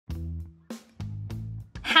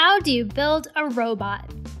How do you build a robot?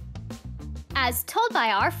 As told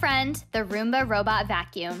by our friend, the Roomba Robot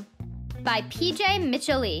Vacuum, by PJ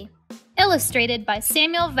Micele. Illustrated by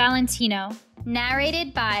Samuel Valentino.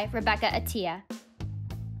 Narrated by Rebecca Attia.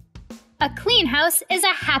 A clean house is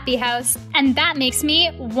a happy house, and that makes me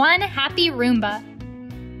one happy Roomba.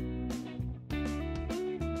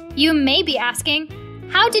 You may be asking,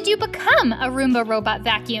 how did you become a Roomba Robot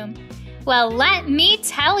Vacuum? Well, let me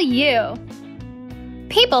tell you.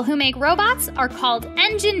 People who make robots are called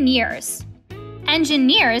engineers.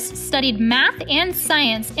 Engineers studied math and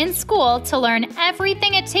science in school to learn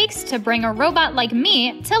everything it takes to bring a robot like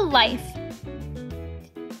me to life.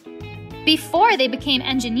 Before they became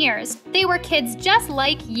engineers, they were kids just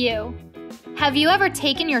like you. Have you ever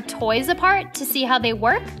taken your toys apart to see how they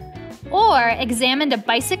work? Or examined a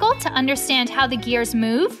bicycle to understand how the gears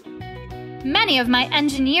move? Many of my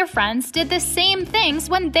engineer friends did the same things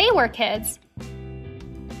when they were kids.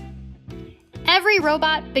 Every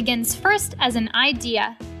robot begins first as an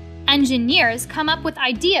idea. Engineers come up with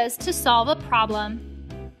ideas to solve a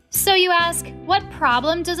problem. So you ask, what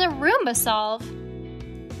problem does a Roomba solve?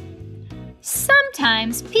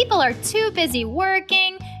 Sometimes people are too busy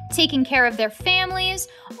working, taking care of their families,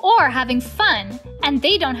 or having fun, and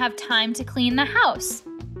they don't have time to clean the house.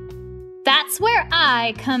 That's where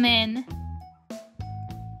I come in.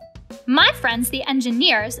 My friends, the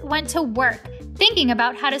engineers, went to work thinking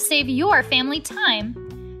about how to save your family time.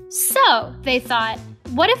 So they thought,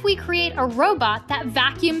 what if we create a robot that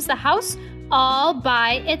vacuums the house all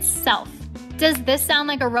by itself? Does this sound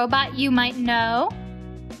like a robot you might know?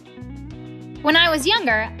 When I was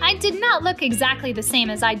younger, I did not look exactly the same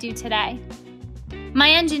as I do today. My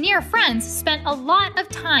engineer friends spent a lot of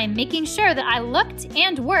time making sure that I looked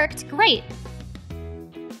and worked great.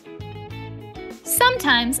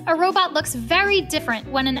 Sometimes a robot looks very different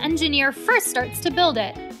when an engineer first starts to build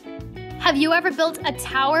it. Have you ever built a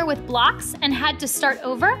tower with blocks and had to start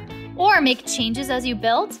over or make changes as you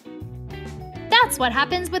build? That's what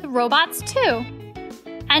happens with robots too.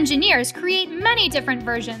 Engineers create many different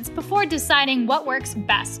versions before deciding what works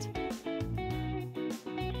best.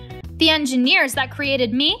 The engineers that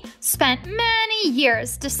created me spent many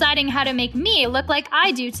years deciding how to make me look like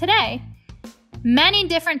I do today. Many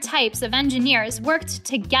different types of engineers worked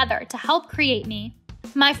together to help create me.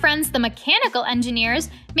 My friends, the mechanical engineers,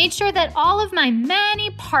 made sure that all of my many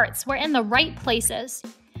parts were in the right places.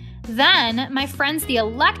 Then, my friends, the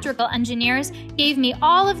electrical engineers, gave me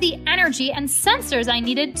all of the energy and sensors I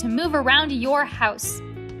needed to move around your house.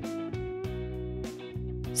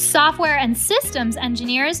 Software and systems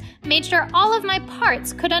engineers made sure all of my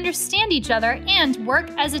parts could understand each other and work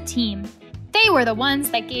as a team. They were the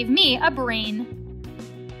ones that gave me a brain.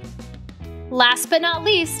 Last but not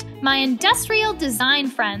least, my industrial design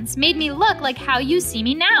friends made me look like how you see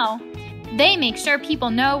me now. They make sure people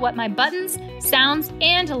know what my buttons, sounds,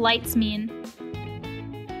 and lights mean.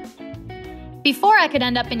 Before I could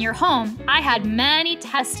end up in your home, I had many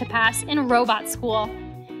tests to pass in robot school.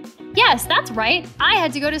 Yes, that's right, I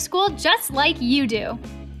had to go to school just like you do.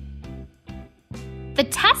 The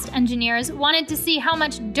test engineers wanted to see how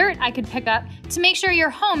much dirt I could pick up to make sure your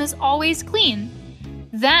home is always clean.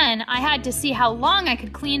 Then I had to see how long I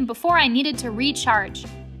could clean before I needed to recharge.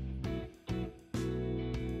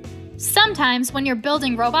 Sometimes when you're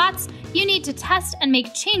building robots, you need to test and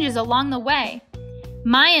make changes along the way.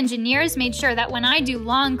 My engineers made sure that when I do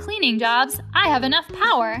long cleaning jobs, I have enough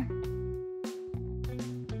power.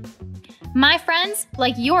 My friends,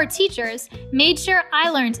 like your teachers, made sure I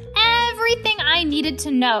learned everything I needed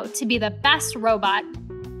to know to be the best robot.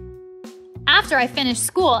 After I finished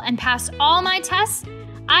school and passed all my tests,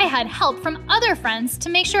 I had help from other friends to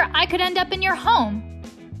make sure I could end up in your home.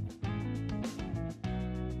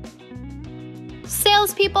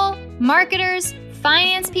 Salespeople, marketers,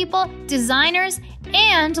 finance people, designers,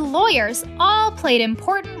 and lawyers all played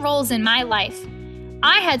important roles in my life.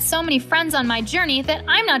 I had so many friends on my journey that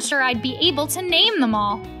I'm not sure I'd be able to name them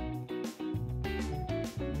all.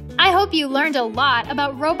 I hope you learned a lot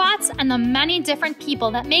about robots and the many different people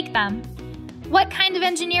that make them. What kind of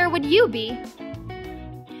engineer would you be?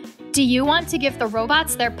 Do you want to give the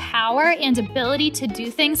robots their power and ability to do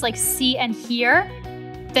things like see and hear?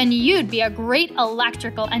 Then you'd be a great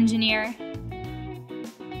electrical engineer.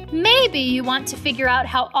 Maybe you want to figure out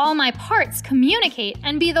how all my parts communicate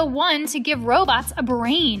and be the one to give robots a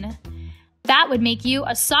brain. That would make you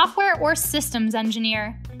a software or systems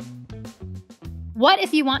engineer. What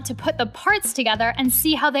if you want to put the parts together and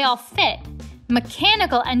see how they all fit?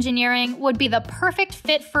 Mechanical engineering would be the perfect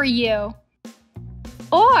fit for you.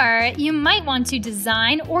 Or you might want to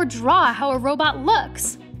design or draw how a robot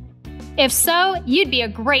looks. If so, you'd be a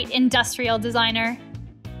great industrial designer.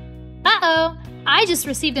 Uh-oh, I just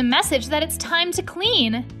received a message that it's time to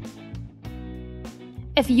clean.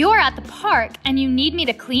 If you're at the park and you need me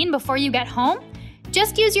to clean before you get home,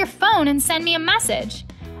 just use your phone and send me a message.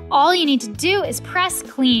 All you need to do is press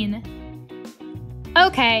clean.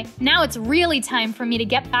 Okay, now it's really time for me to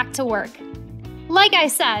get back to work. Like I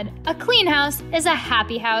said, a clean house is a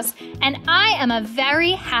happy house, and I am a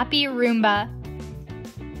very happy Roomba.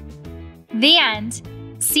 The end.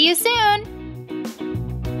 See you soon!